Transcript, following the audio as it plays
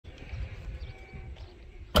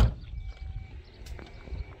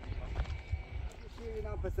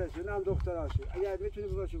پسرشون هم دختراشون اگر میتونی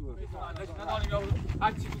باشو برو نداریم یا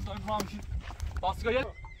هر چی دوست داریم ما میشید باسگاه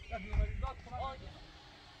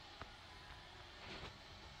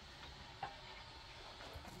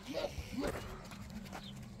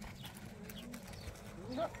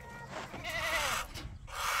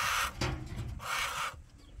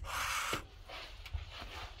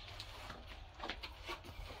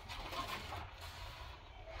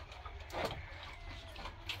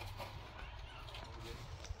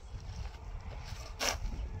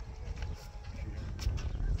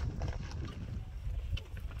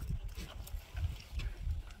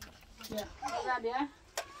Yeah.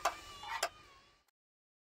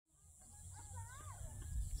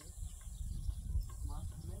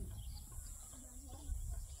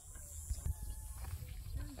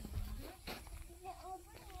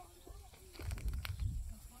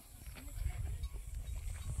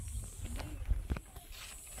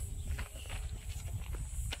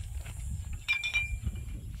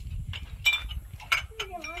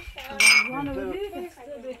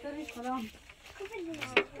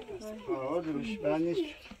 دوش برنیش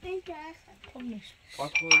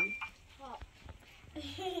پاک خوردی؟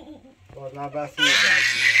 باز نه بسی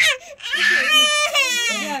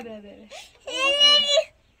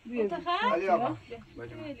بیا علی آقا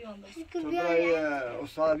تو برای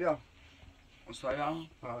استاد بیا استاد بیا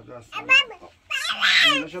ها دست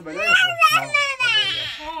نشو بله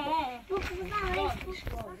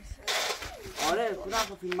آره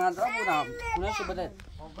خودم فیلم مندرا بودم خونهشو بده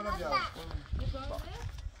بله بیا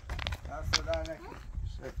دست در نکن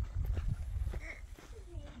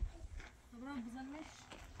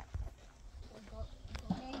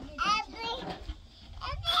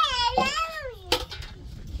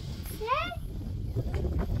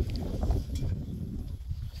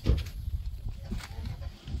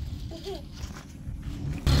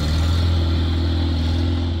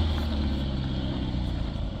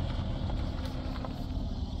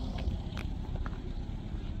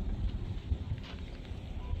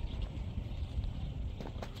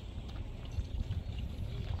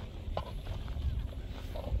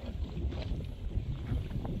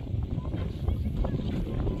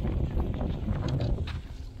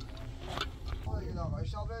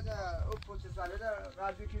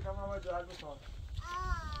قلبی که تمام جهت بساز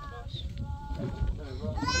باش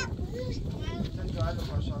جهت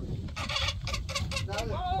باشم نه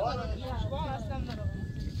باش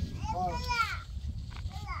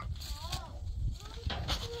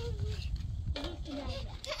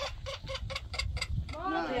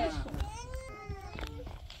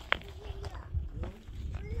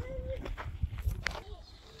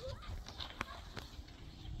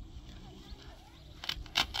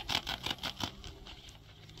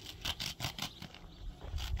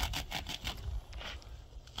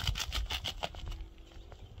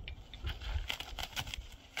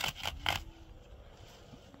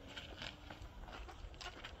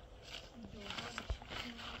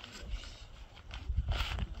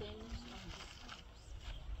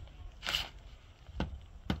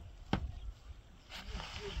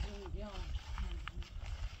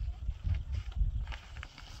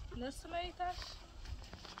Nasıl meyter?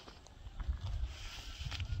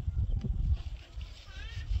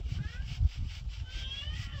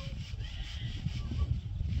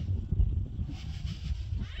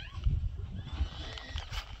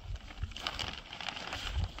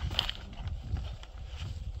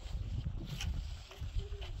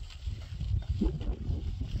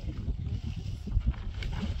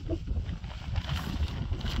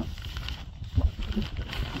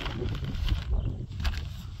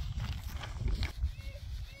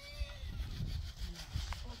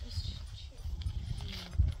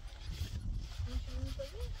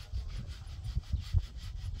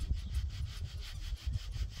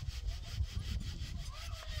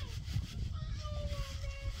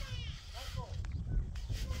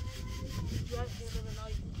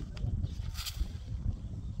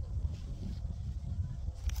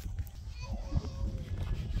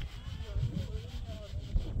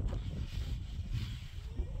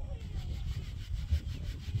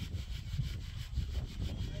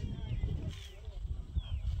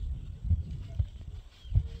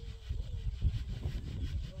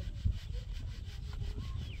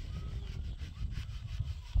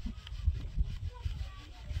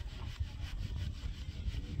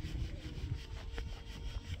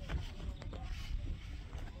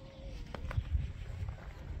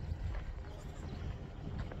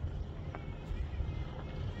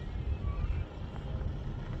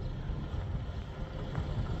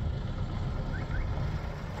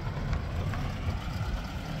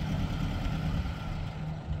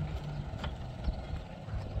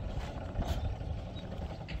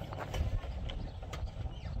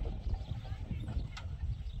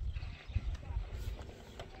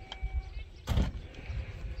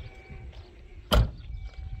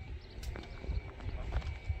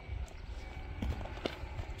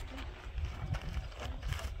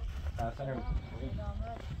 استاد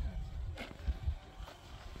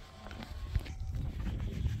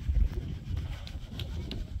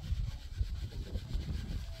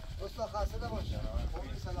خسته نباشه.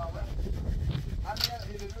 خوبی سلامت. همین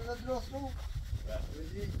ایرونو درست رو.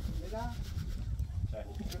 بگی میدم.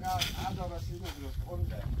 چون هم دو بسیج درست. اون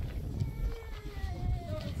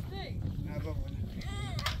نه بابا.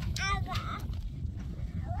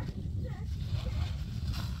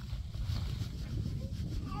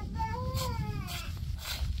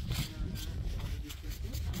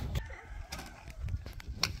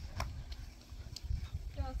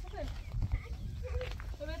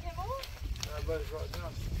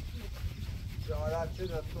 جمالت چه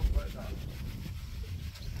دستون باید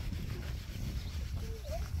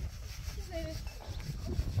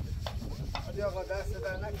علی آقا دست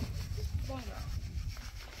در نکن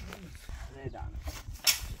ریدم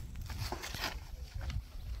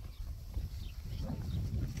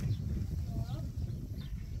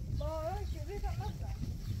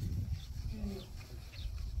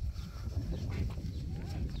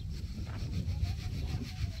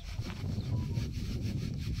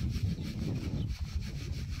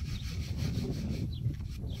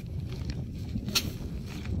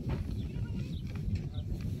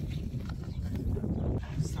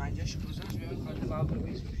سنجش گذاشت بیان خاطر بابا رو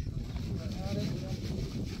بیش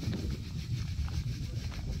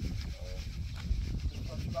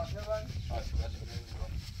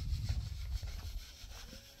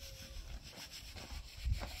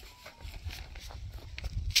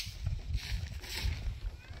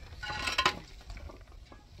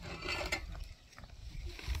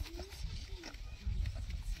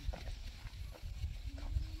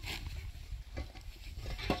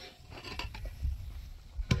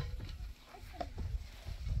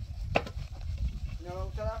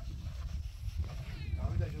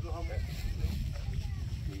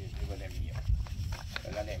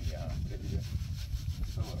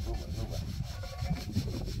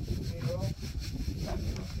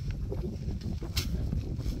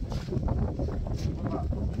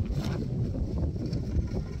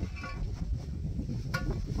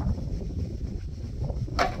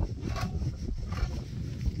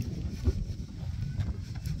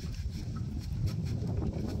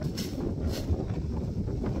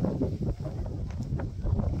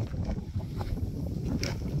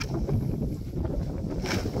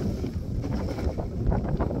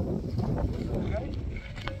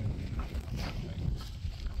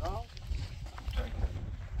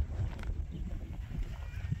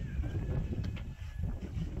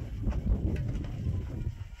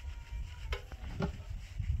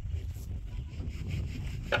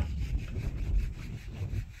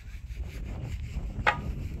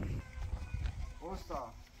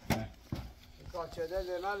چه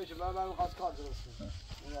ده من میشه من میخواست کار درست کنم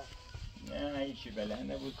نه هیچی بله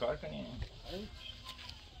نبود کار کنیم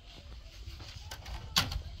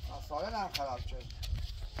ساله هم خراب شد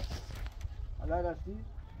حالا رفتی؟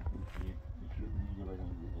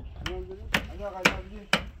 حالا قدم بگیر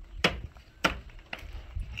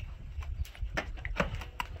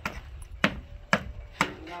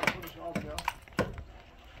این هم خودش آب یا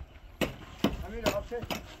همین آب شد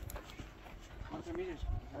خاطر میرش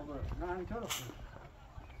نه همینطور خود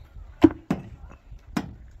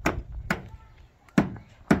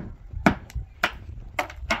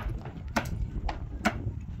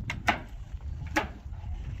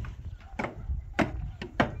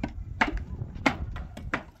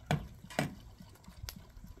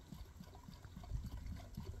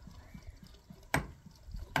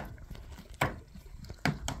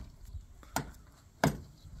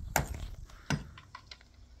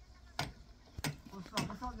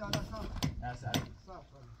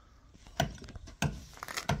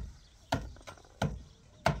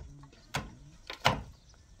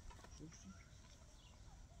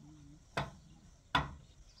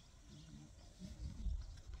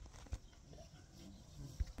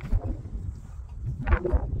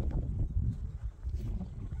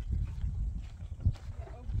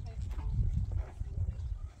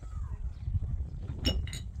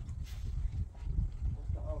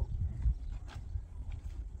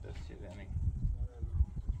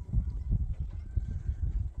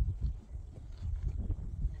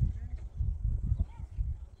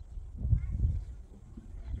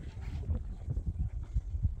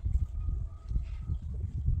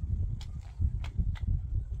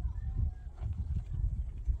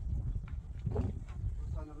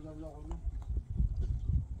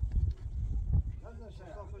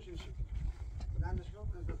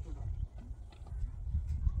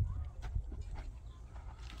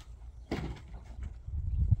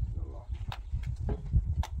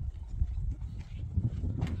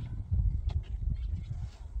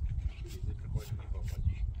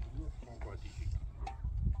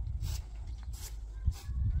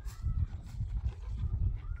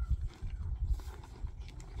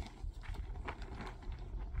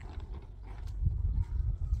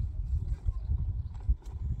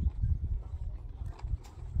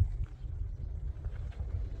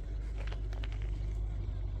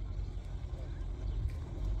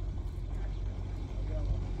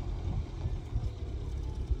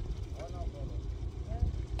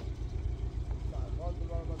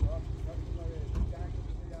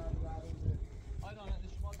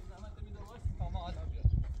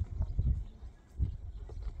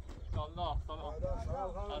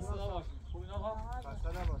خسته نباشید. خوبی آقا؟ خسته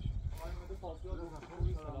نباشید. آقای مدیر پاسدار گفت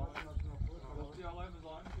خوبی سلامت. گفتی آقای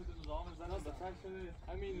مزاحم شده نظام زن از بچه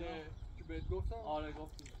شده. همین که بهت گفتم؟ آره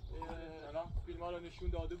گفتی. فیلم ها رو نشون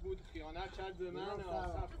داده بود خیانت کرد به من.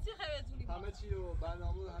 چی خیلیتونی؟ همه چی و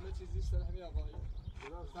برنامه همه چیز زیست داره همین آقایی.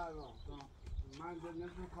 درست سلام. من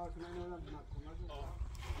نمیتونم کار کنم نمیدونم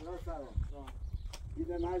درست سلام.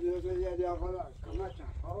 دیده من درست یه آقا کمک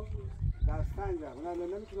کنم. خب دستن جا. من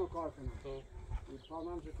نمیتونم کار کنم.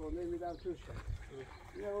 پامم شکونه میدم توش.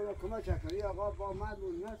 یه اونا کمک کنم. یه آقا با من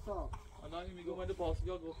بود نسا. الان میگه اومده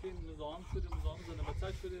پاسگاه گفتین نظام شده نظام زنه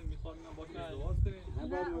بچه شده میخوام اینا باش ازدواج کنیم. من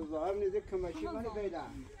با مزاحم نیست کمکی من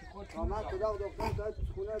بدم. من طلاق دکتر داد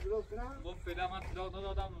خونه درست کنم. گفت فعلا من طلاق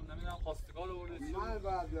ندادم نمیدونم خواستگار آورده چی. من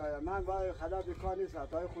باید بیایم. من باید خدا بیکار نیست.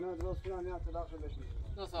 تا خونه درست کنم یا طلاق شده بشه.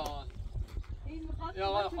 نسان. یا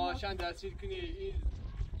آقا خواهشاً دستگیر کنی این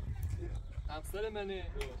همسر منه.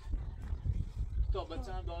 تا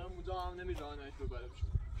بچه هم دارم اونجا هم نمی‌ذارنش ببره بشه.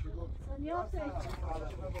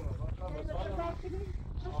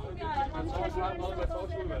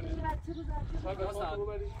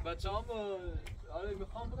 بچه هم آره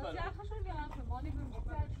میخوام ببرم.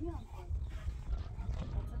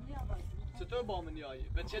 چطور با منی آیی؟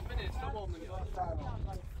 بچهت منه چطور با منی آیی؟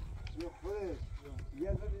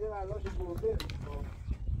 یه دو دیده برداشت برده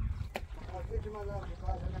خواهده که من دارم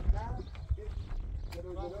خواهده نکنم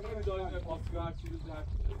من نمیداریم پاسگاه هرچی روز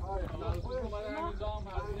آره من همیزا هم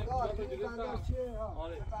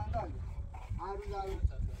آره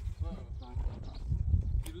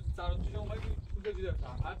دیروز سر و توش اومدی پول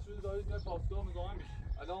گرفتم هر چیز دارید در پاسگاه مزاحم میشی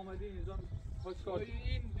الان اومدی اینجا خوش کار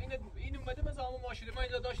این اومده مزاحم ماشین ما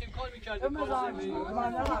اینجا داشتیم کار می‌کردیم این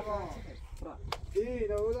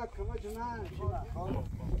اولا کمک من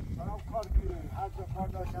برام کار کنیم هر جا کار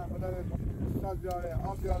داشتم استاد بیاره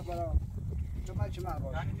آب بیار برام کمک من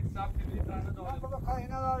باشه یعنی این سب که دیگه زن نداره من بابا کاری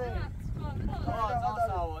نداره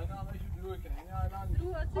سوا اینا همه ایشون دروغ کنه اینا الان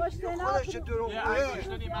خودش دروغ یه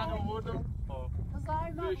انگشتری من آوردم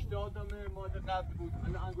رشته آدم ماده قبل بود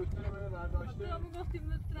الان انگشتر من برداشته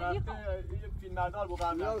رفته یه فیلمبردار بود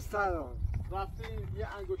قبل رفته یه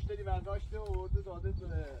انگشتری برداشته و آورده داده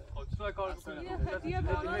چطور کار میکنه؟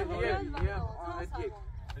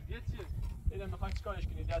 هدیه چیه؟ اینا میخوان چیکارش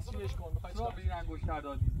کنی؟ دستگیرش کن میخوان چیکار بدین انگشتر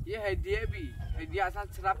دادی؟ یه هدیه بی هدیه اصلا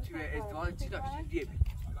ربطی توی ازدواج چی داشت هدیه بی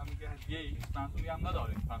الان میگه هدیه ای منظوری هم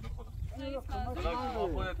نداره بنده خدا حالا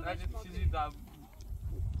خودت اگه چیزی در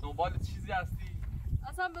دنبال چیزی هستی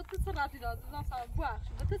اصلا به تو چه ربطی داره؟ مثلا بخش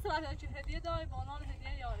به تو چه ربطی چه هدیه داری به عنوان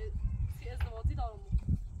هدیه یا ازدواجی دارم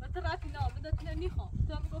به تو ربطی نداره من نمیخوام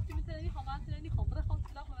تو هم گفتی من نمیخوام من نمیخوام بخوام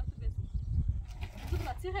طلاق من تو بس تو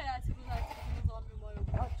بچه حیاتی روز هستی نظام میمایه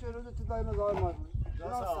هر چه روز تو دای مزاحم ما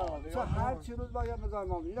چه هر چه روز باید مزاحم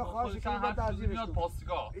ما اینا خواهش کنم بعد درگیرش میاد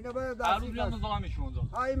پاسگاه اینا باید درگیرش میاد مزاحم میشون اونجا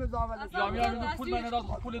های مزاحم یا میاد پول من داد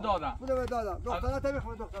پول دادم پول به دادم دخترات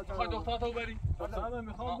میخوام دخترات میخوای دختراتو ببری دخترم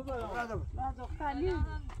میخوام ببرم من دختری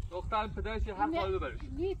دختر پدرش هر حال ببرش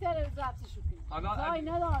میتره ضبطش کنی الان جای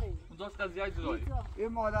نداری اونجاش قضیه جدایی این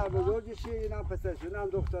مادر بزرگشه اینم پسرشه اینم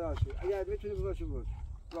دختراشه اگر میتونی باشه باش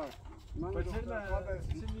من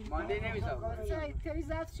مانده نمیذارم بچه تری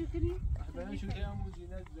ضبطش کنی بنشون که همون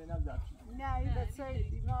زینب ضبط نه این بچه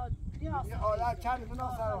اینا این حالت چند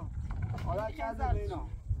اونا سلام حالت چند اینا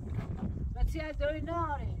بچه دوی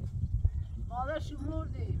ناره مادرش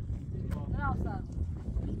مرده نه اصلا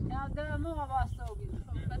نه درمو واسه اوگید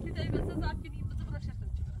بچه دایی بچه ضبط کنی بچه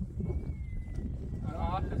برشتم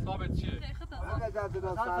الان حسابت چیه؟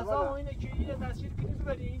 حساب اینه که اینو دستگیر کنی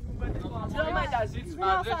ببری این چرا من دستگیر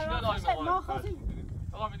مدرک نداریم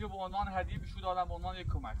آقا میگه به عنوان هدیه بشو دادم به عنوان یک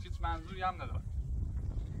کمک هیچ منظوری هم نداره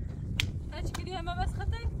هیچ کلی همه بس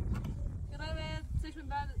خطه گرای سشون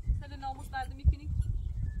بعد سال ناموس بعد میکنی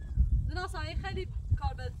زنا سایه خیلی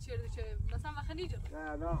کار بد چرده چه مثلا وقت نیجا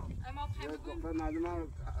نه اما خیلی دختر معلومه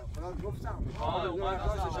خلاص گفتم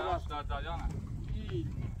در دریانه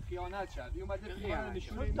خیانت کرد. اومده خیانت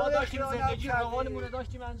نشون ما داشتیم زندگی روانمون رو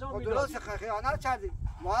داشتیم انجام میدادیم. درست خیانت کردیم.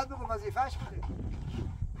 باید بگو وظیفه‌اش بوده.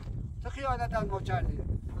 تو خیانت از ما کردی.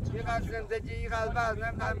 اینقدر زندگی، اینقدر بعد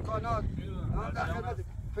نمیدونم امکانات. آن در خدمت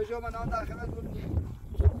پژومن آن در خدمت بود.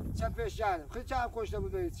 چه پیش کردم. خیلی چند کشته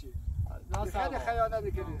بود و چی. خیلی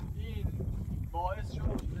خیانت کردی. این باعث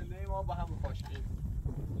شد زندگی ما با هم خوشگل.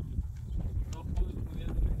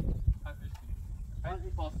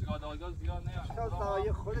 این پاسگاه دادگاه زیاد نیست. تو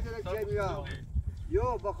سایه خودت دیگه میاد.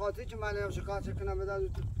 یو با خاطر که من شکایت کنم بدن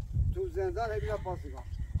تو زندان هی میاد پاسگاه.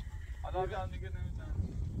 حالا بیان دیگه نمیدونم.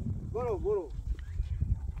 برو.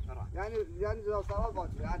 یعنی دو سوال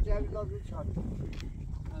باشه. هر چی همین لازم چیکار؟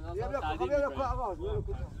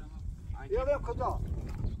 بیا کجا؟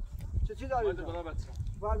 چه چی داری؟ بالا بچه.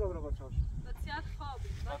 باید رو بچاش بسیار خواب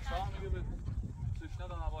بچه‌ها میگه به سشنه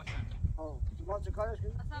دا نباشه ما چه کارش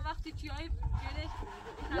کنیم؟ اصلا وقتی چیای جلش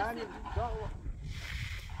یعنی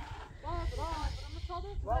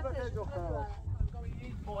با بخیر دخترها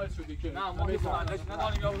باعث شدی که نه ما هیچ معنیش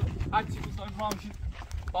نداریم یا هر چی دوست داریم ما هم میشیم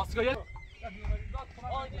باستگاه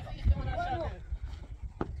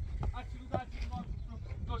هر چی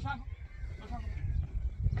دوشن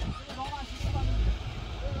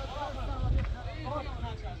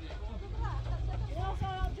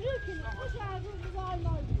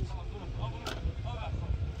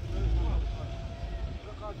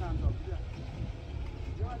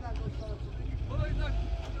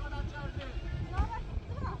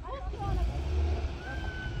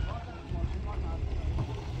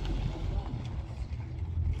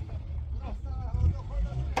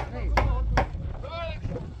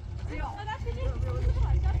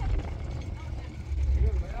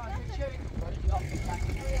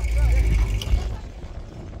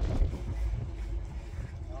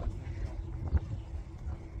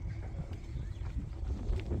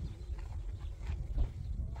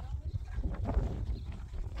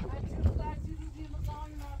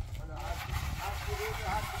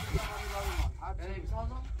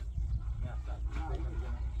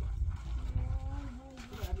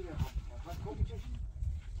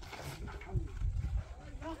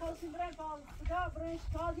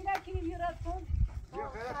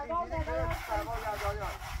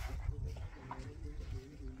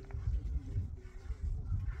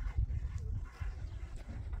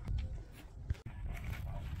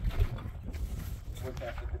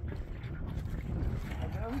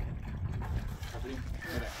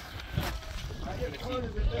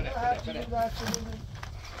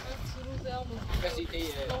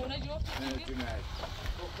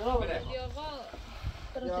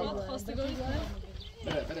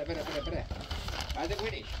بره بعد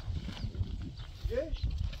گویدی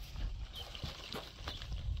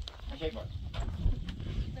ماشي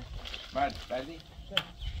بار بعدی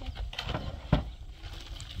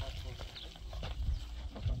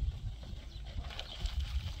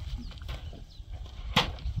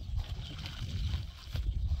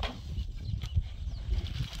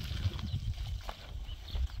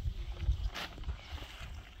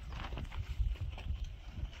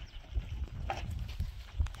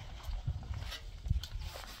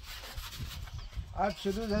هر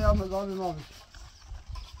چه روز هیا مزان ما بید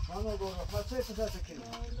خانه گوه خواهد چه پسر کنیم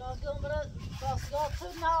لازم برای دستگاه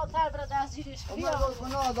نه تر برای دستگیرش اما گوه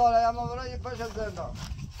گناه داره اما برای یک پش از زندان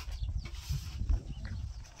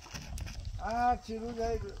هر چه روز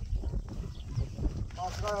هیا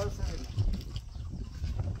ماسرای ها سریم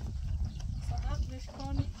صاحب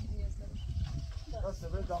مشکانی بسته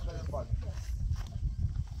به داخل پاک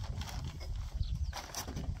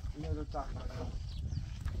اینه رو تخت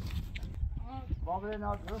بابره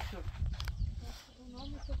نه درست شد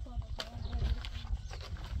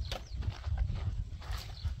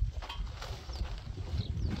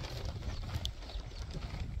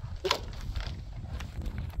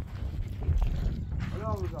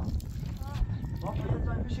حالا بودا با خیلی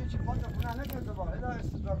جای میشه چی پاک خونه نگرده با هدا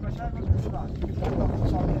استدار بشه رو استدار با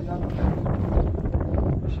خسالی یا میشه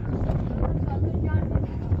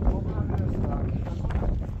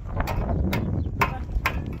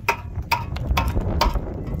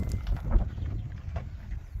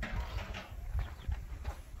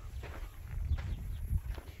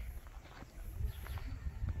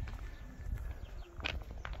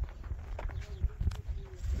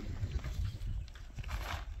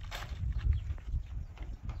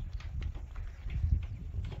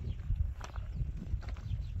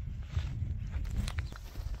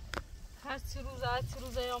هر چی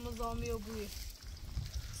روز ایام زامی و بوی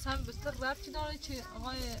سم بستر ربطی داره چه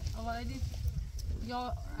آقای علی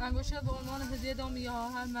یا انگوشه به عنوان هدیه دامی یا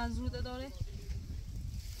هر منظور داره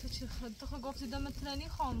تو خود گفتی دمت نی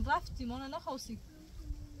خام رفتی ما نخواستی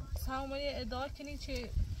سامانی ادعا کنی چه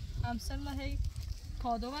همسر ما هی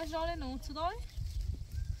کادو وش داره نوت داره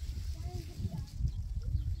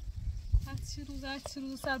هر چی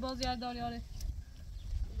روز سرباز یاد داری آره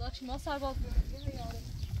داشت ما سرباز بودیم یاره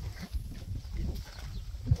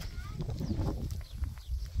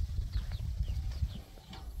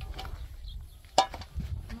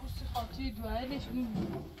خاطری دوایلش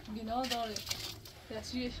گناه داره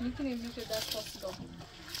دستریش میکنیم میشه دست پاسگاه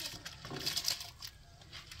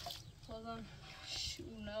بازم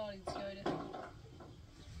شونه آرید زیاده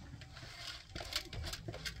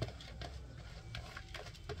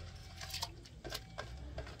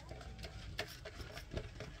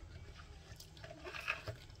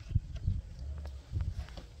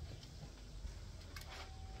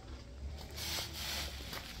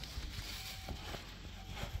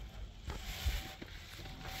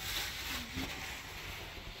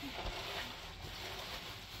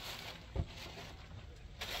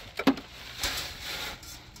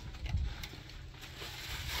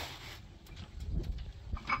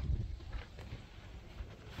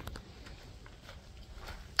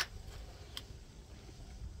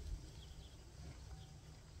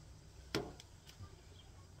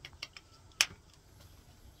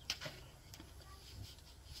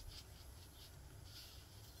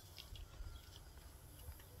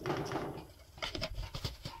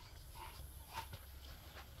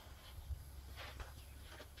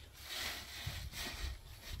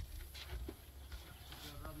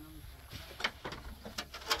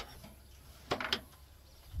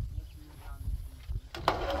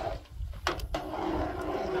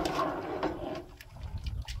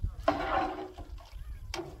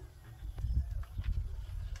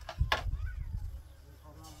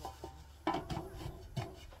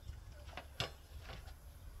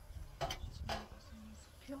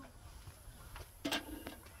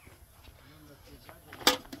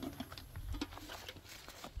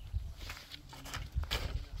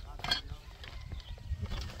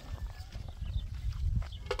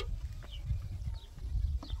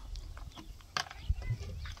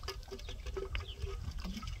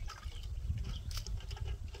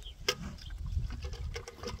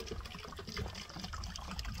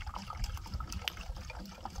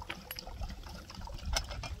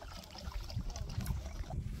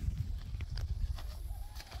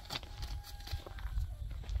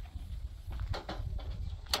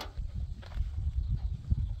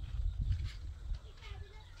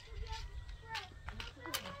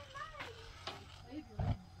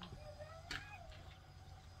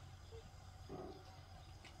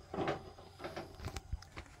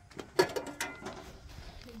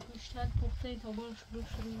خیلی تا برو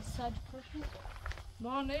شروع سج پاشی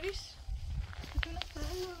ما نریس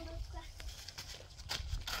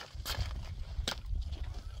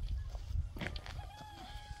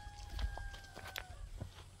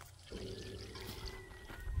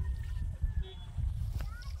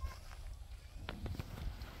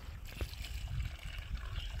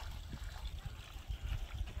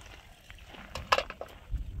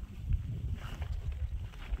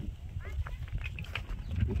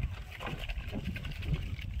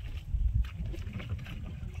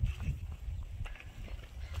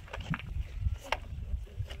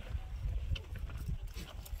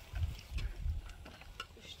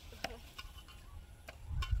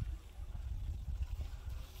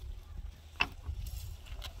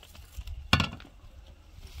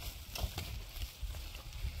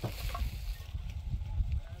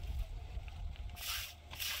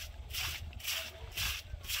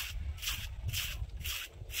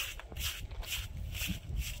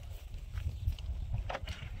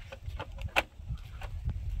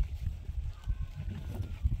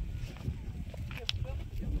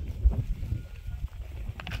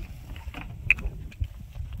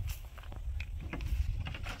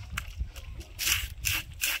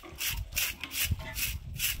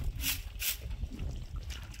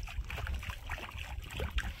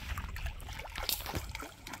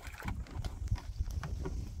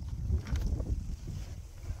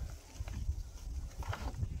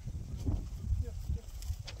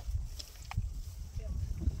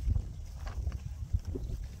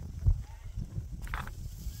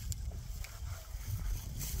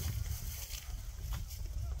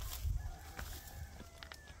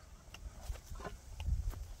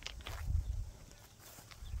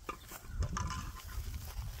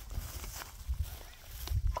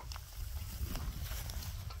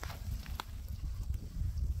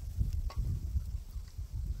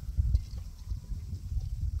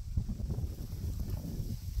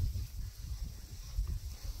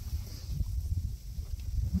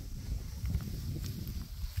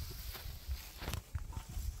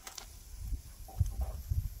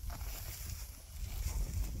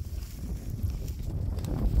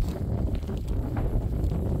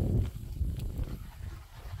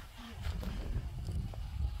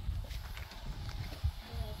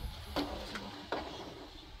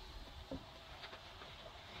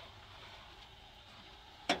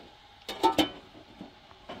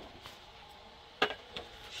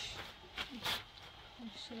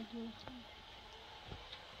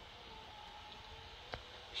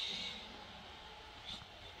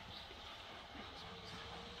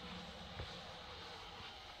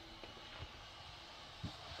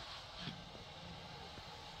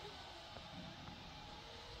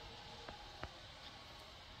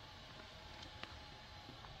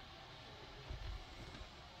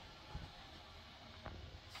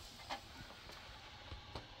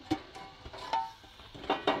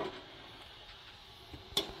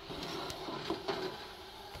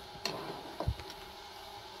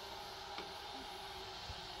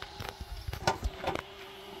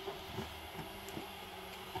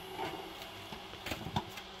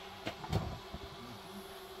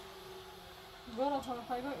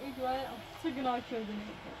گناه کردنه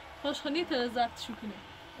خوش خنی تا زدشو کنه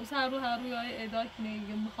و هر رو یای ادای کنه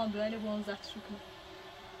میخوام دویل با اون زدشو کنه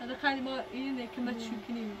هذا خیلی ما اینه که ما چی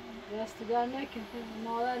کنیم دستگار نکن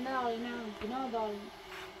مادر نه آینه گناه داریم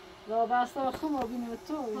را بسته خم و بینه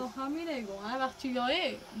تو همینه گو هر وقت چی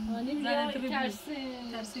یایه زنه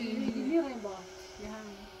ترسی میریم با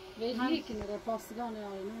ولی کنه را پاسگان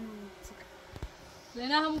آینه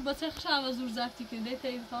زینب همون بچه خش هم زور زفتی کنه ده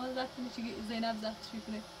تایی خواهد زفتی میشه زینب زفتی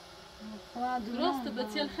کنه درست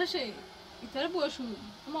بچه خشه ایتره باشون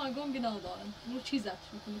اما اگه گناه دارن اونو چی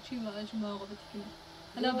زفتی کنه چی مراقبت کنه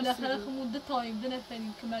حالا بالاخره خمون ده تایم ده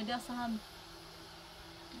نفریم که مرده اصلا هم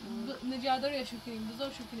نجارداری یا شو کنیم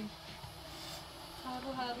بزار شو کنیم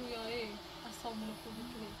هر رو یایه اصاب منو خوب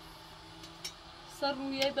کنیم سر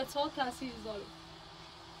رویه بچه ها تاثیر داره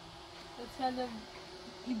بچه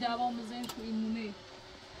این دوام بزنیم تو این نونه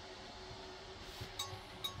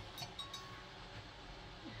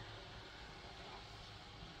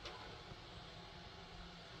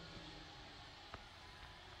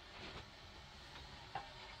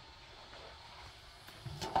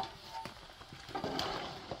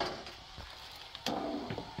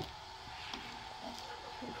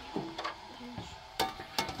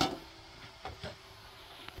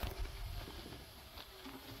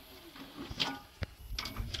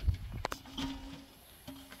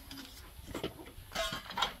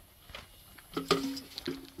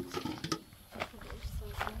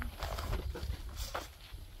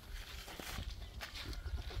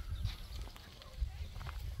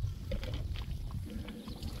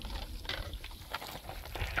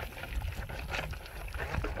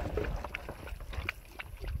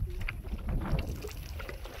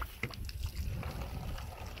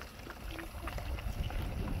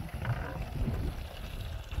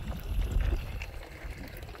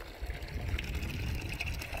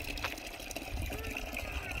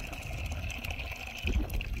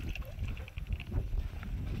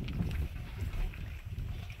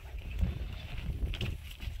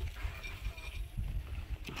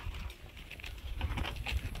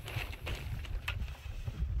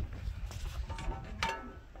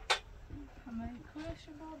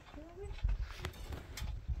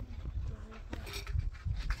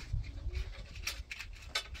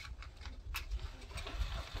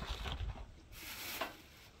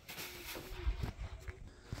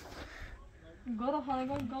گارا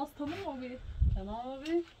خانگان گاز تمام آبی تمام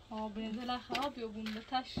آبی آبی دل خراب یا بونده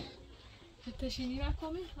تش تشینی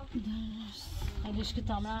مکامی خیلیش که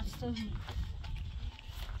تام رفته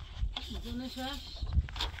دونش هست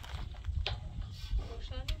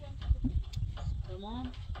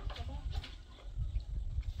تمام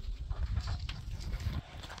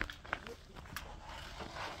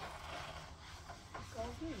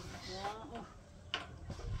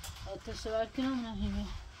آتش برکنم نهیمه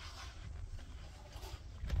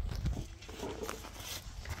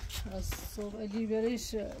از صبح اگه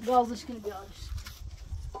بریش گازش کنی بیارش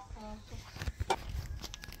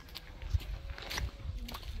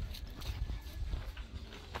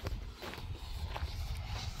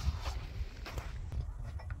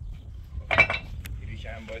گریش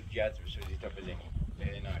هم باید جد بسازی تا بزنی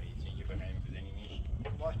به ناری چنگه بخواهیم بزنیمیش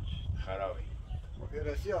خرابه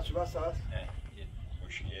برسی آچو بس هست؟ نه یه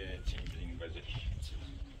مشکل چنگ بزنیم بازش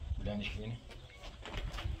بلندش کنی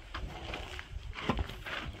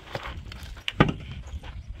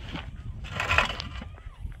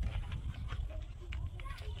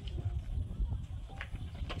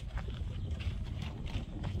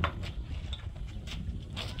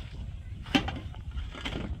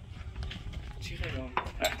چی خیلی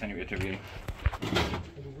رختنی به تو بیاری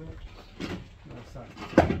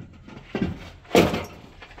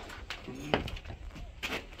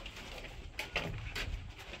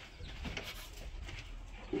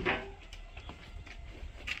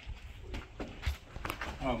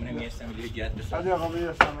من میستم دیگه جد بساز هدی آقا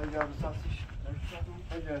میرسم این جد بسازش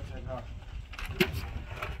این جد ها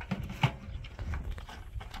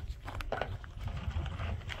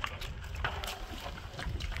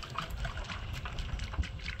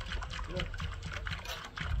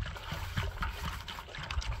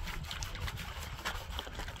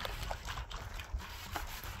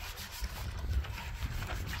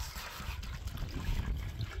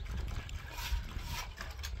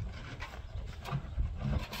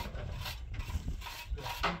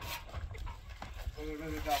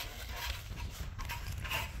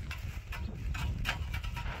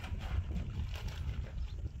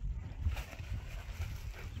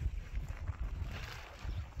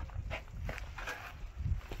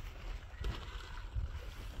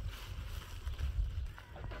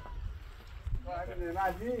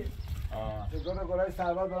نعمتی چگونه گلای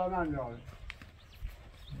سرباز دارم نمیاد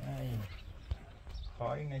نه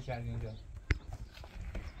خواهی نکرد اینجا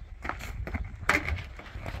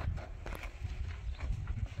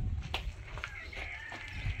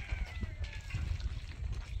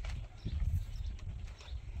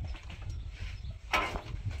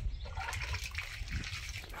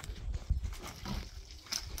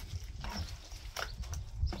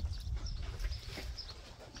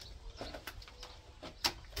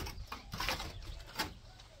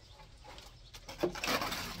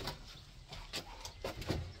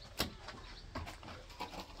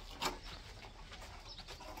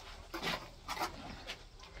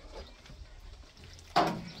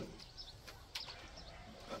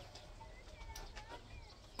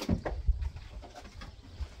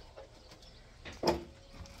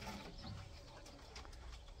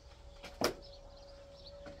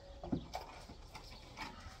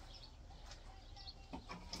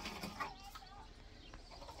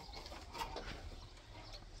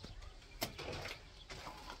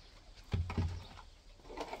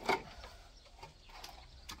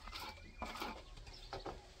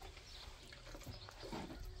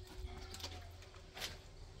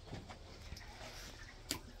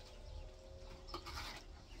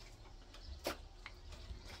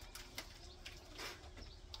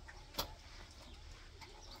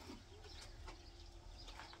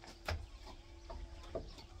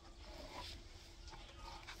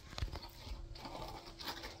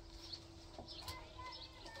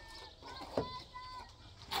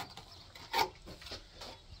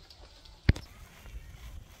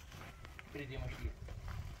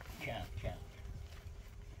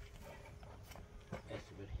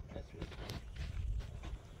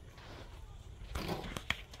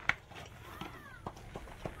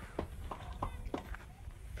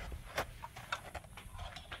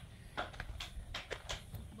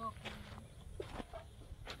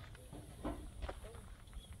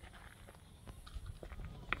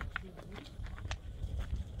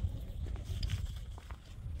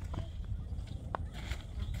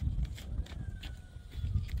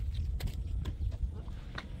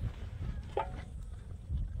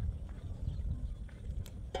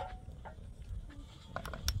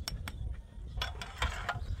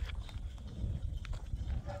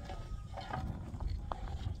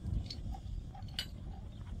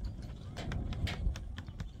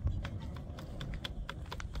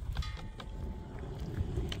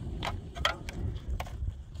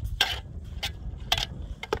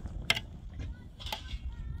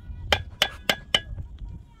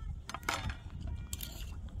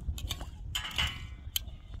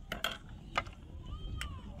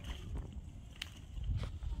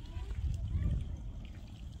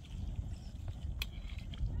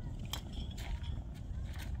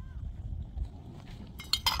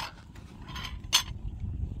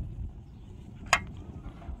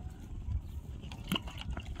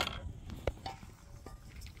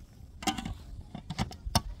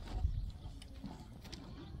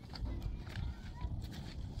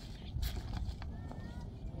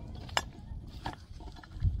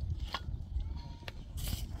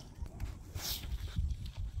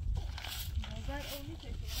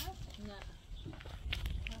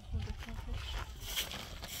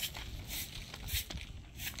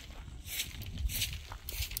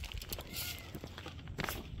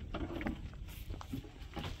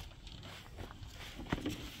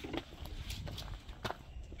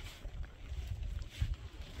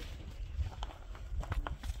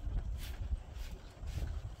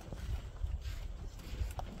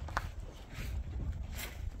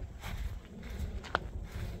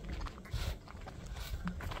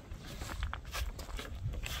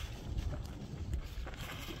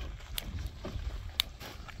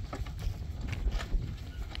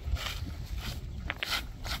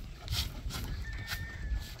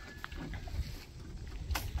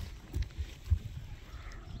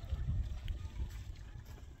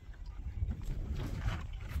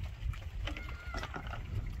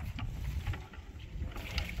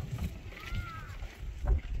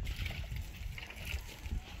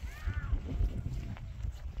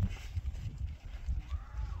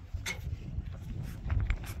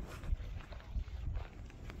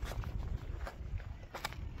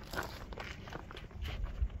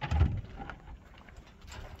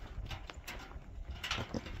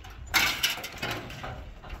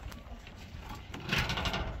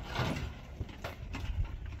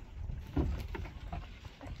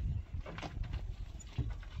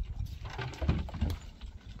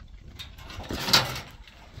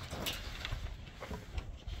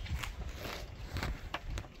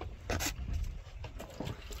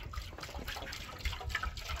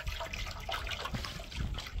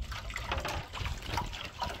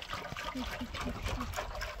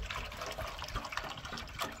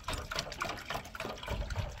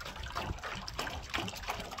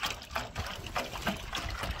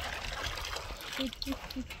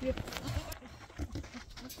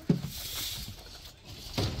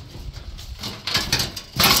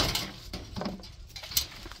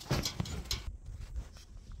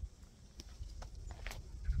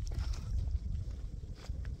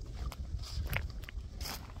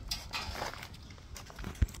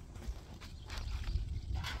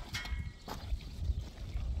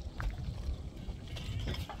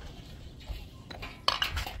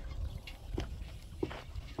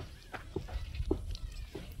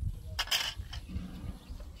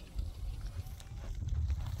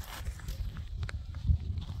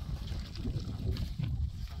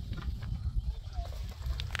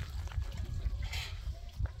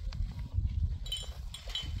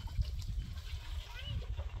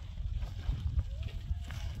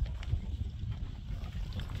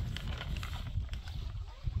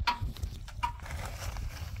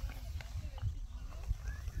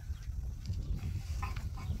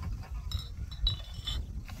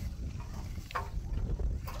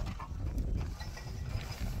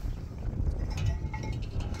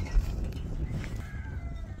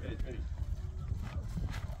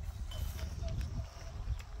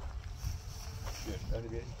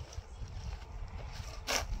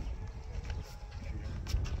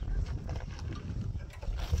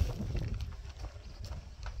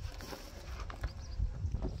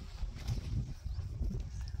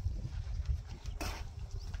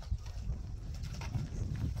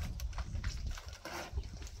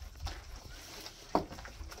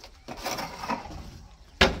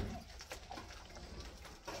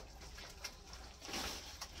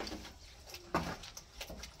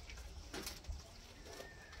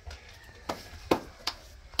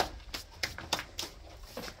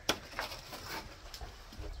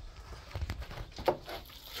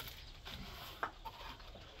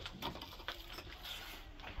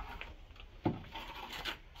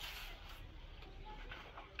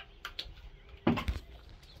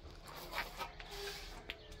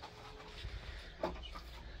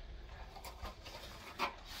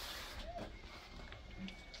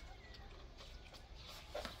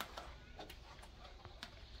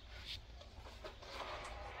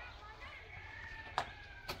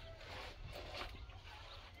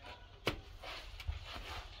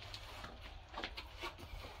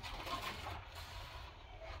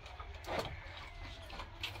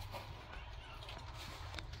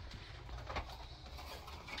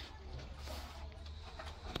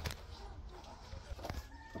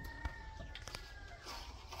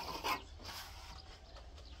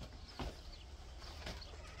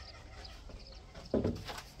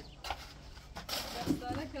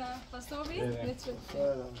Pastovi?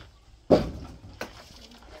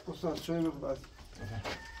 Ustad, şöyle bir bak.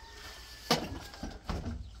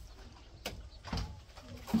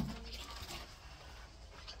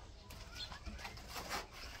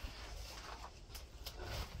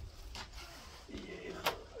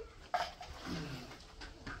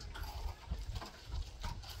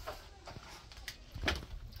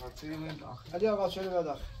 Ali ağa şöyle bir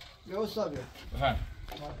bak. Bir usta bir. Efendim?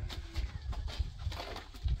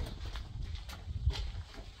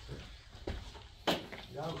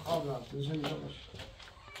 Ya kavla, düzgün yapmış.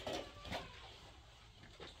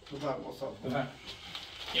 Tutar usta. Efendim?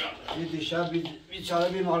 Bir dişe bir çare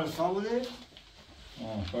بیمارستان بوده.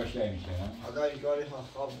 باش نمیشه خدای گاری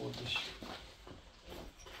خواب بودش.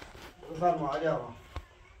 بفرما علی آقا.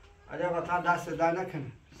 علی آقا تا دست در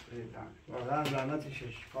نکنه. واقعا زحمتشه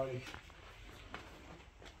کاری.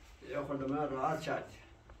 یا خود من راحت شد.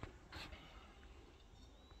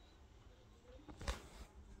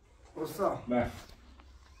 استاد. بله.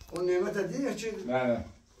 اون نعمت دیگه چی؟ بله.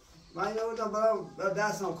 من اینو بودم برای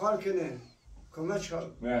دستم کار کنه. کمک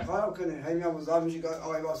کار کنه. همین ابوذر میشه که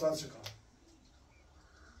آقای واسط شکار.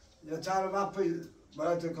 یا چند وقت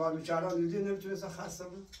برای تو کار میکردم دیدی نمیتونست خسته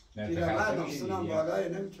بود. پیرمرد سنم بالای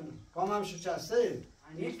نمیتونه. پام هم شکسته.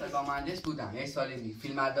 نیست با مهندس بودم یه سال دیگه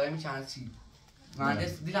فیلمبرداری میچند سی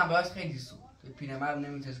مهندس دیدم باید خیلی سو پیرمرد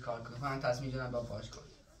نمیتونست کار کنه من تصمیم گرفتم با پاش کار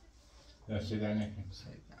دستی در نکن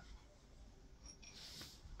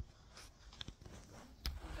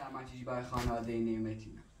من چیزی برای خانواده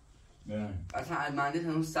نعمتی نه اصلا مهندس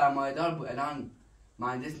هنوز سرمایه‌دار بود الان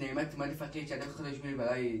مهندس نعمت اومدی فقیه کرده خودش میره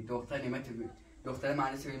برای دختر نعمت دختر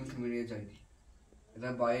مهندس میره میره جای دیگه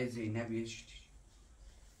الان باید زینب یه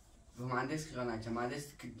مهندس که نکنه مهندس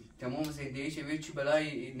تمام زندگیش بیاد چی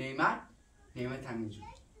برای نعمت همینجور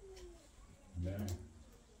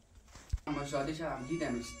مشاهده شدم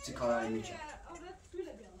دیدم چه کارهایی میکرد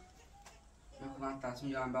من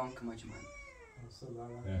تصمیم گرفتم به اون کمک من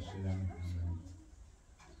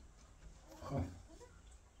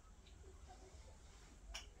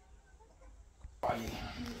عالی.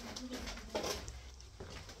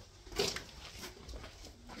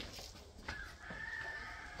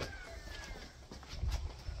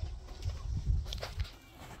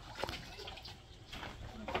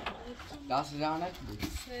 دست جان نکنید.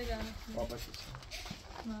 سیدم. بابا شد.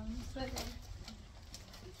 ممنون سیدم.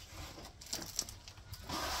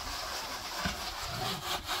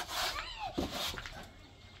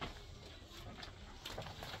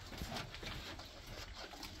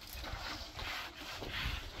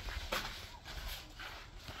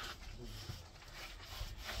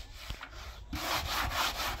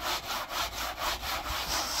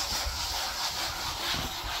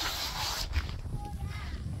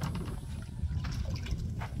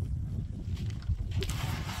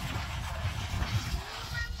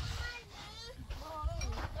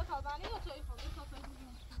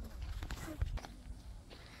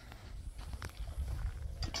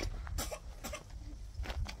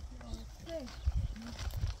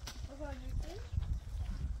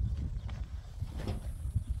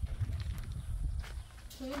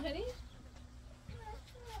 Sorry, honey.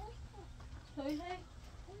 Sorry, honey.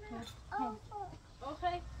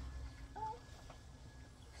 Okay.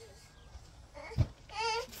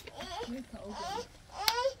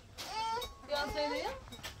 Gel söyle ya.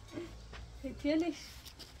 Tiyeliş.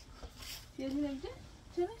 Tiyeliş ne biçim?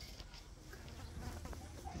 Tiyeliş.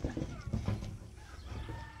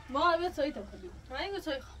 ما بیا توی تو خودی. من اینو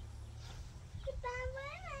توی خود.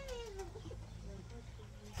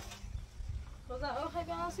 بازم آخه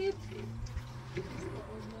بیانسید.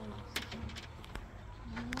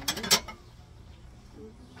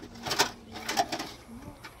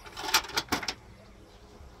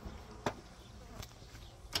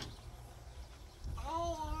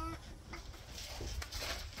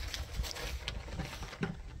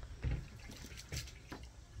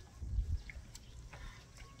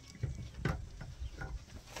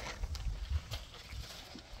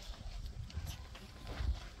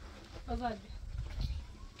 Azad.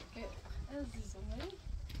 Azizim, ne?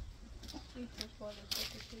 İyi tutmalı,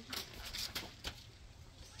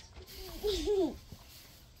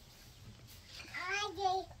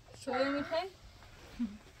 شوية ميخي؟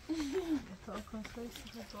 تاكل شوي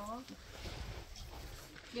سبوع.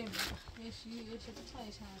 ليه؟ ايش تطلع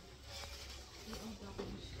ايش هذا؟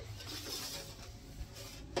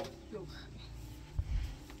 يوم.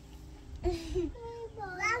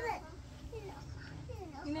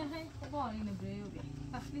 هنا هاي خبار هنا بريوبي.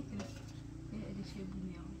 أخليك هنا. هذا شيء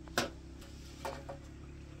بنيان.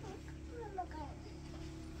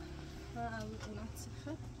 ها أقول أنا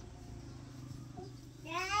تسخن.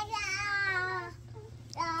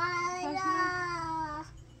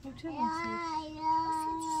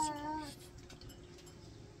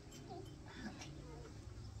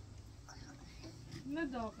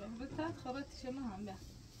 نداغه بتاعت خرطش ما هم به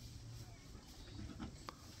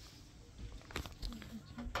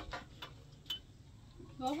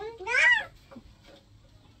داغه؟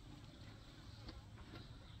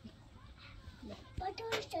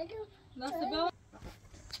 لا سبب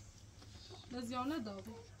لزيانه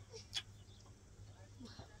داغه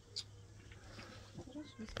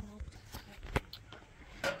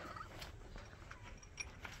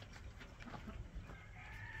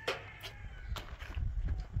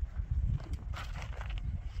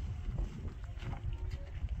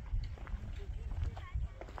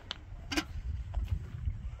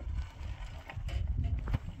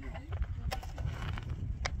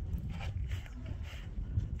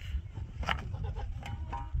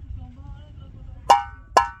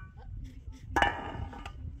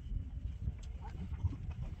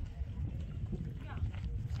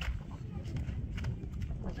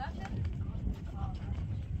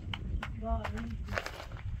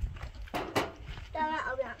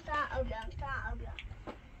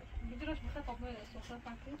بدرش بخاف من السفرة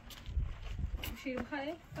تاعتي مشي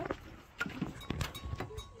بخايف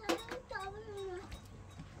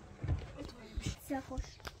خوش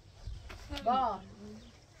با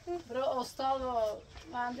برو استاد و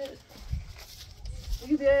مهندس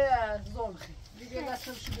دیگه زور بخی دیگه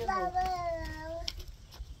دستم شده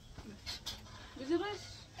بدرش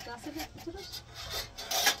دسته بدرش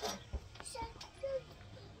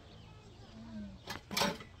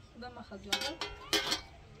دم خجالت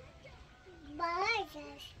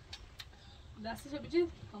بالاش دستش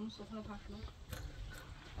بجی همون سفره پاک کن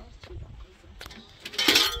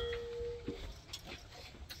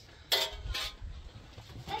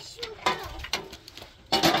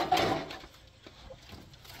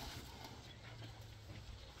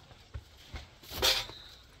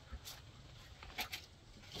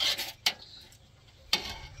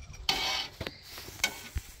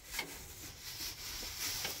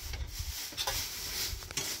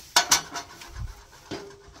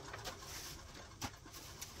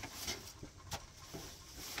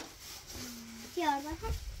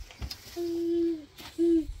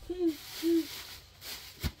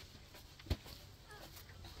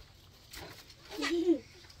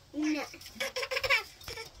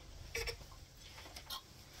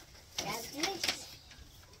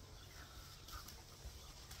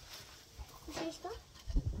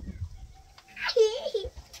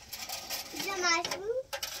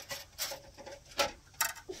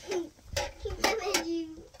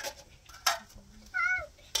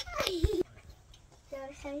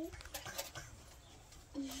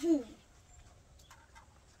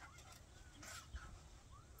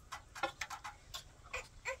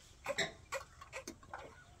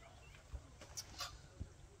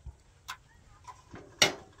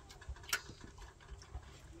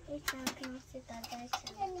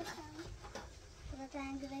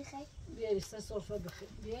بیایی سه صرفه بخیر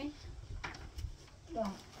بیایی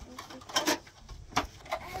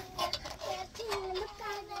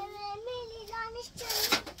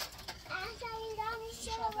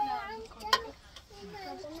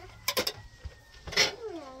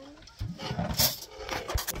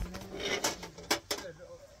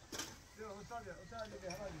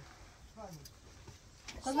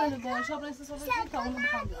خذ لي شاب ليس صوبي تا اون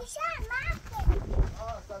بخوام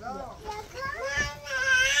سلام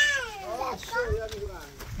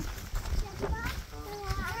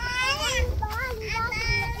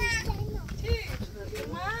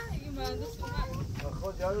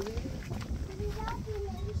خود یارو بی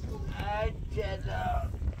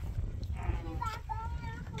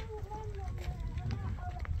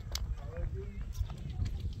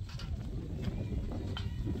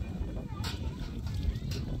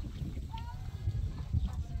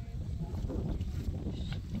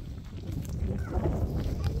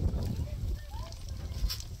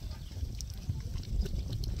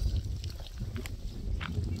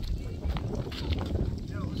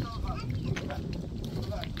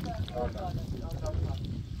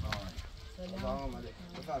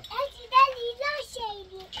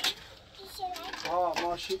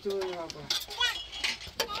ماشیتون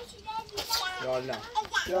یالا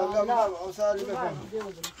یالا ما اصلا بفهم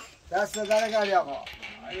دست در کاری آقا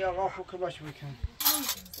ای آقا خوک باش بکن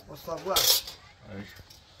استاد باش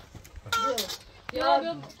یا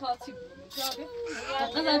بیا تاتی یا بیا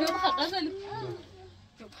غزل بیا غزل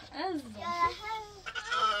از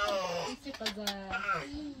ایسی غزل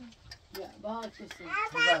بیا با کسی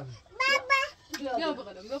بیا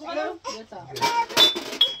بغلم بیا بغلم بیا تا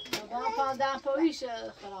پاپا دمپاییش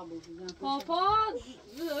خراب بود پاپا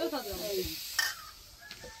بیا تا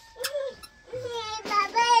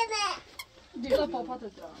بیا پاپا تو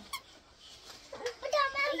دارم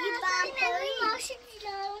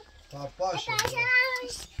پاپاش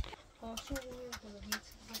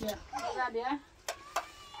بیا بیا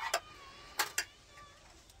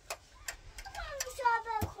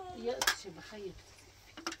یه چی بخیر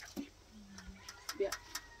بیا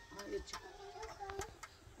یه چی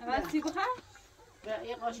اول سی بخور بیا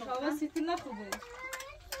یه قاشق اول سی تی نخوبه نه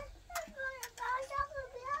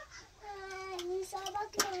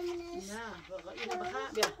اینو بخور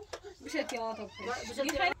بیا بشه تیاتو بخور بشه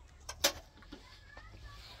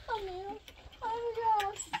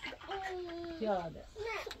پیاده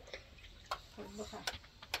بخور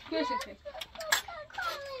بشه خیر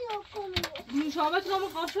نوشابه کنم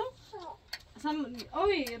قاشق اصلا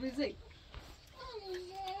اوی ریزی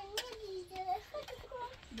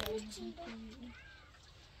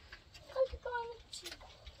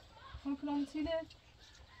خون کنم چیله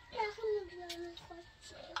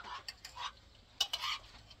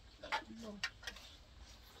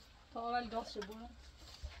تا اول گاز شبونه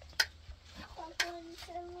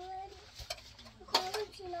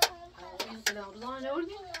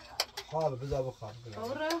خواب بذار بخواب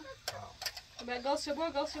آره به گاز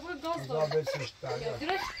شبونه گاز بذار دار برسیش دریا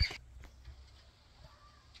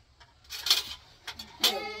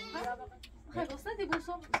خیلی گسته دی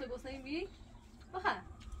بوسم سه گسته این بی بخواه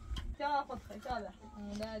جا خود خیلی جا ده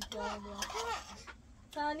نه جا ده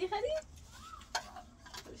ثانی خیلی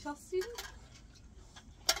شخصی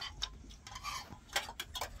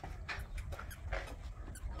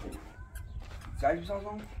سعید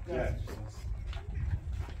بسازم؟ نه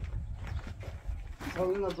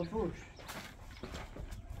سازم نظفوش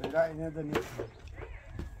فعلا اینه ده نیست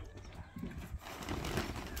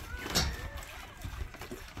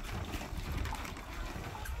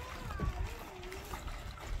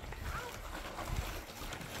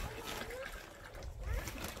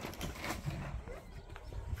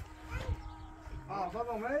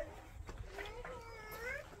بابا مي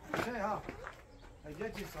شي ها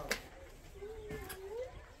اجيتي صار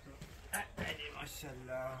ما شاء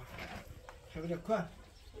الله شغلك كويس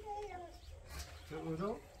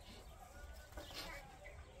اونو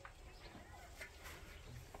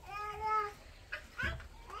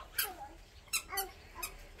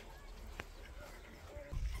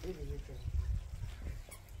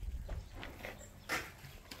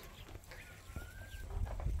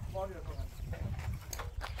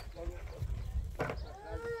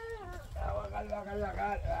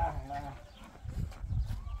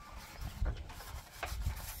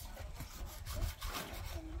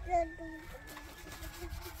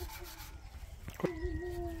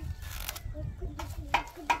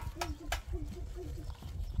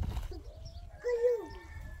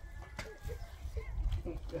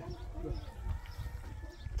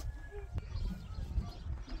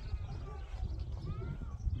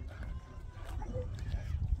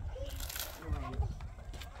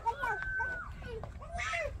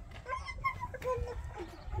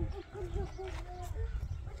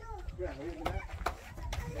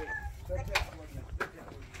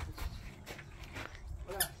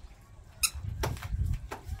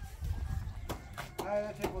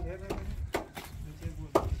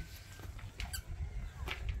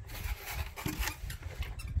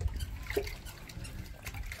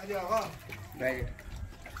علی آقا بله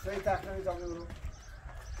سعی تخته جامعه رو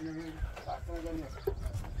اینو تخته جامعه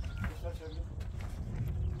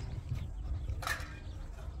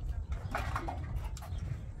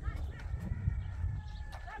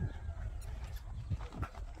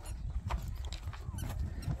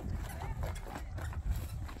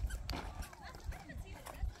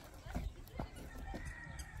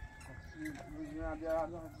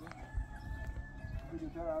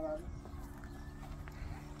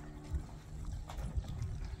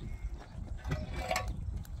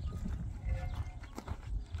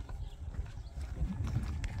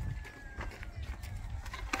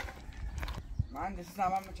من دست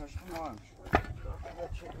زمان به چاشق مارم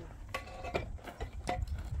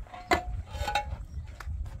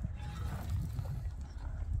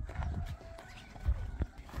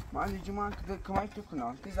من دیگه من کمک تو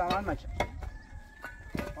کنم که زمان مکن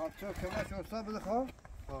چه کمک استاد بده خواه؟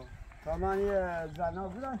 تا من یه زنا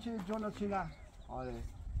بودم چی جون چی نه آره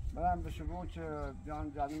برم به شما که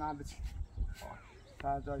بیان جانی من بچی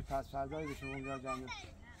فردای پس فردای به شما بیان جانی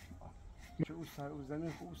که او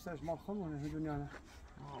زمین خود اوستش مال خودمونه این دنیا نه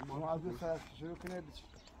ما از دوست هست شروع کنه بچی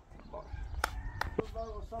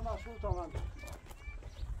استاد مشغول تا من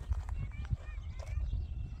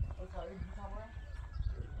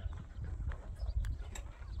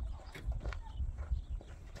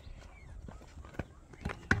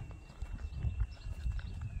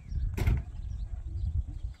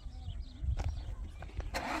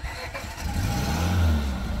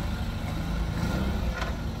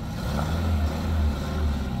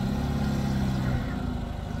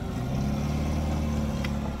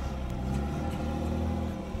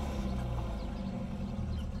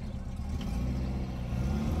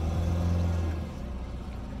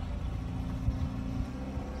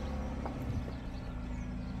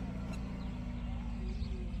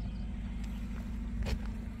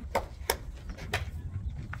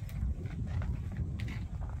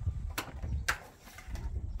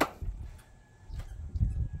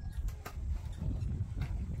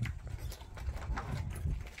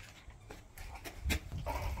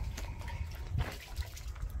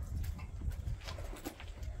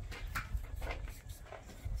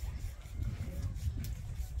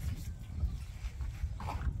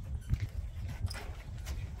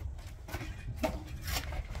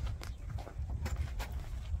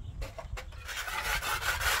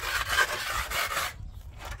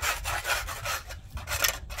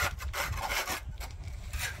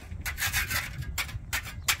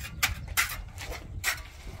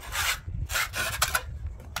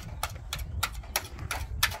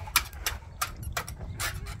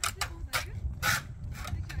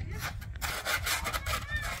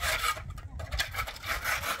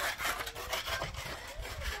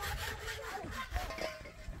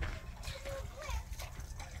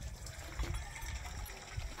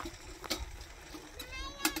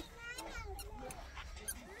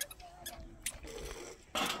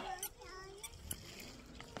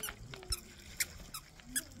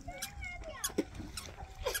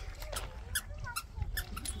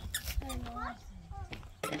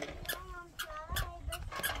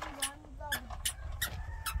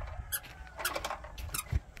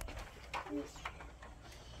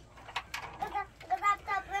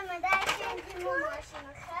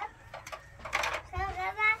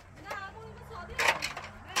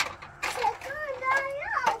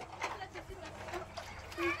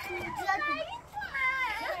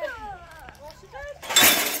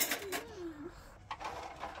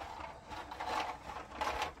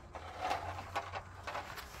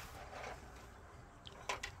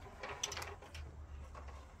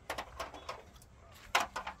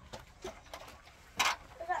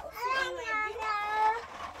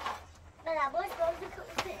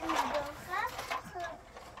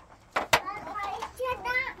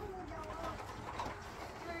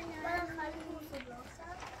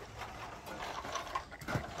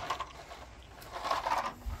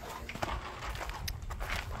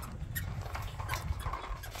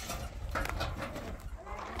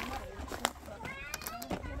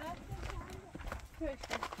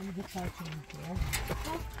میگه چای چی میگه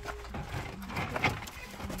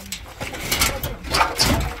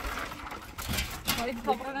چای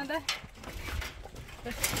تابرنده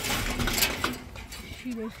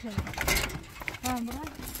چی بشه برای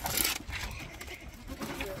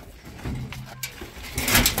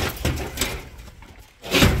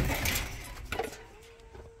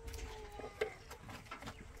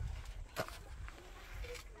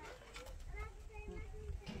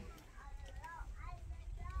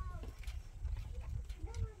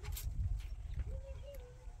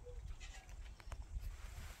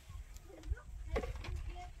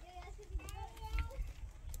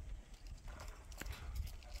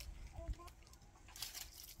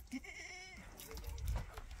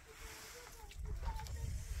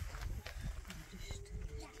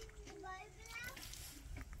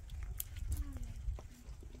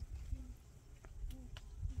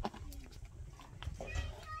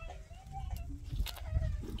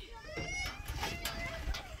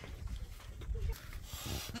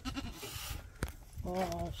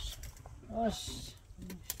باش باش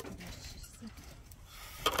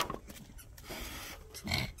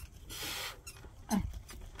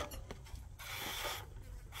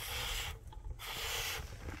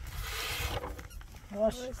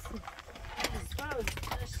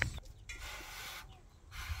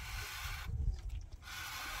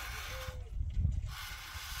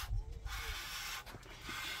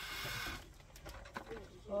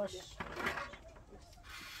باش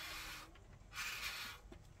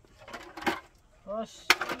باش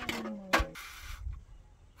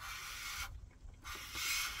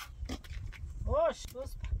باش باش باش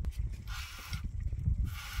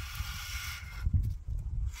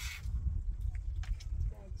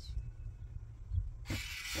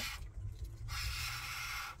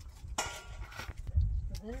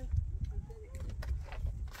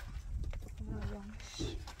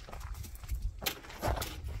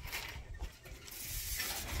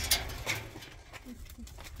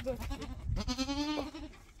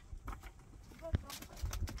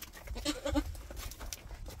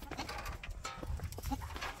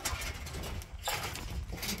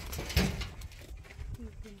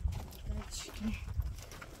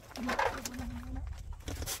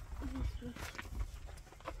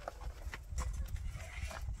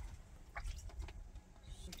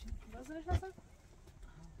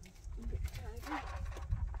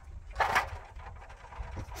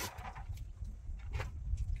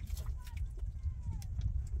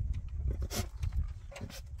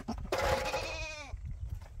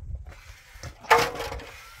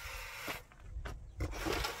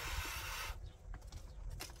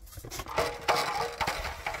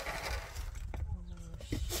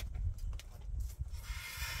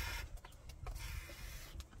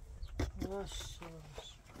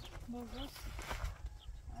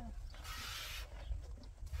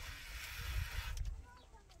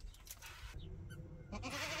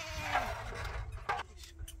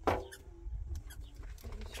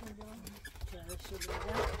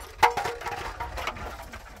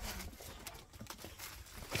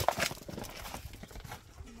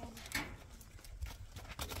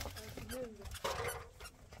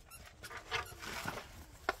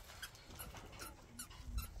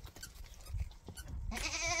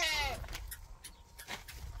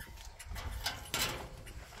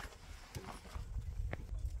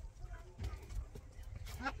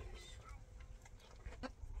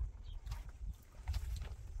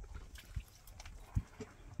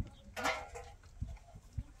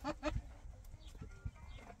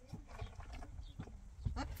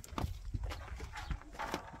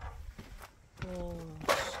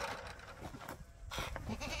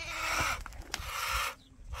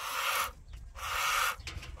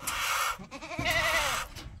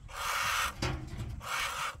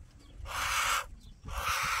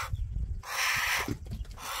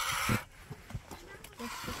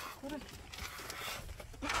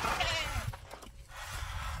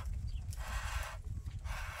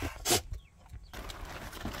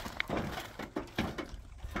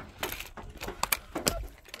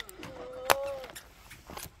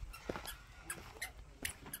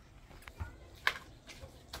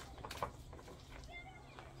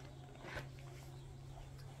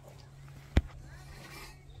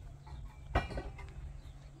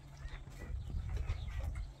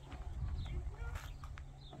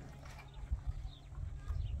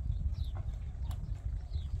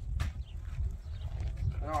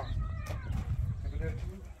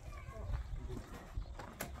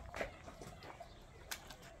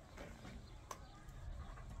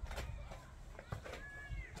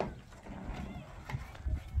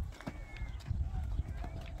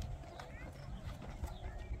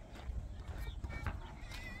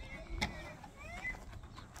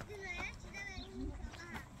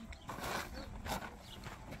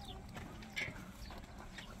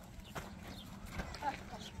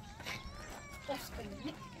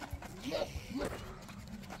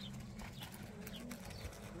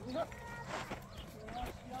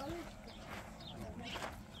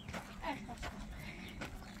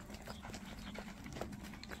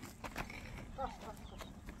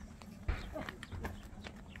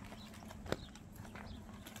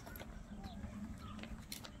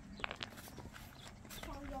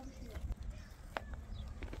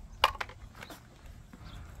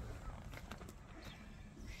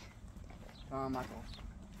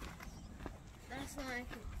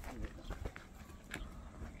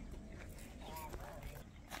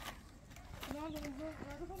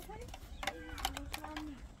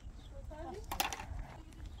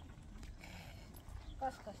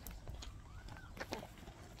That's not it.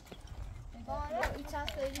 Bara i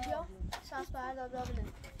ças verici yok. Şans var da olabilir.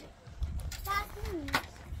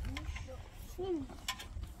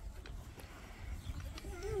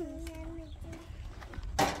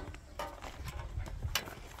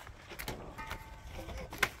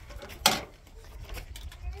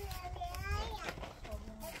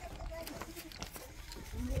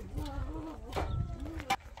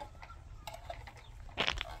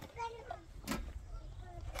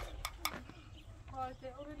 Harika,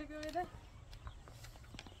 oraya göre de.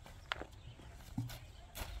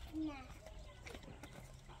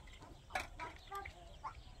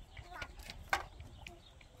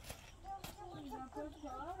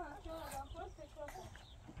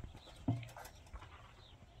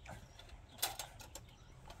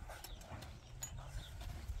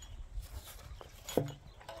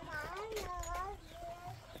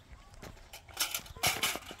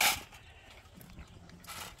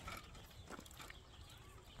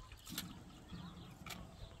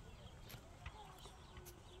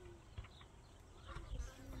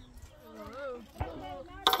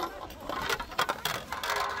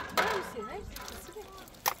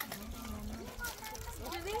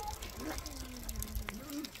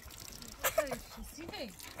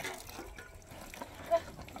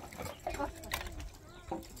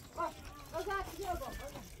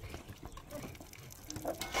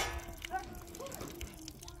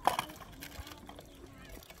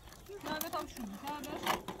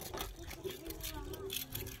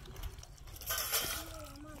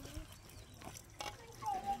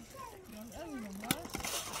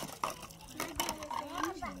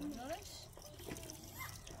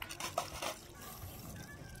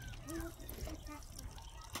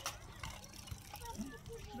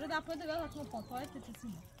 Poi deve avere un po', poi ti si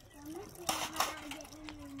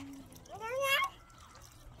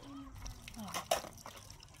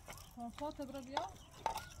un foto proprio?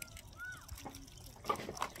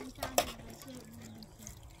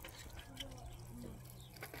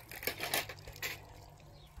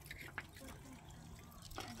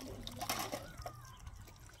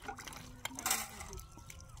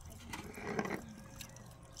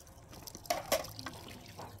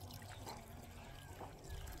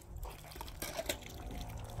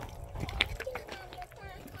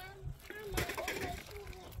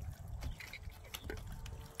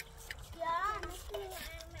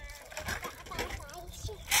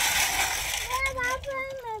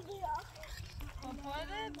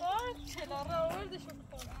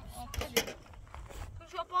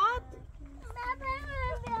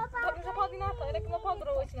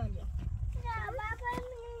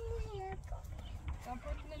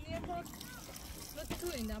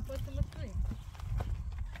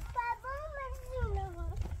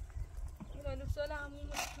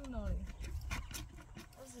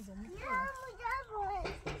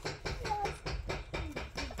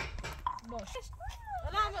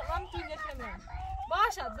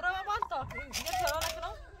 باشد برو بان تا یه چرا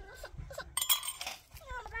نکنم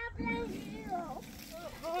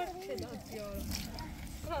روش چه داد یارو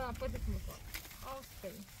برو نپاتت میخواد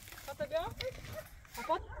آفرین خاطر بیا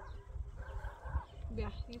نپات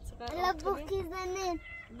بیا یه چقدر الان بوک بزنیم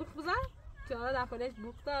بوک بزن چرا نپاتش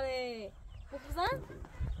بوک داره بوک بزن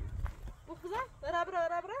بوک بزن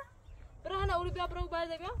برو هنه اولو بیا برو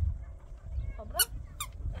برده بیا خب برو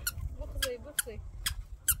بوک زی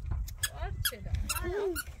چه داره؟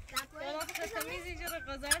 یه وقت تمیزی جرا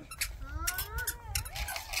قذر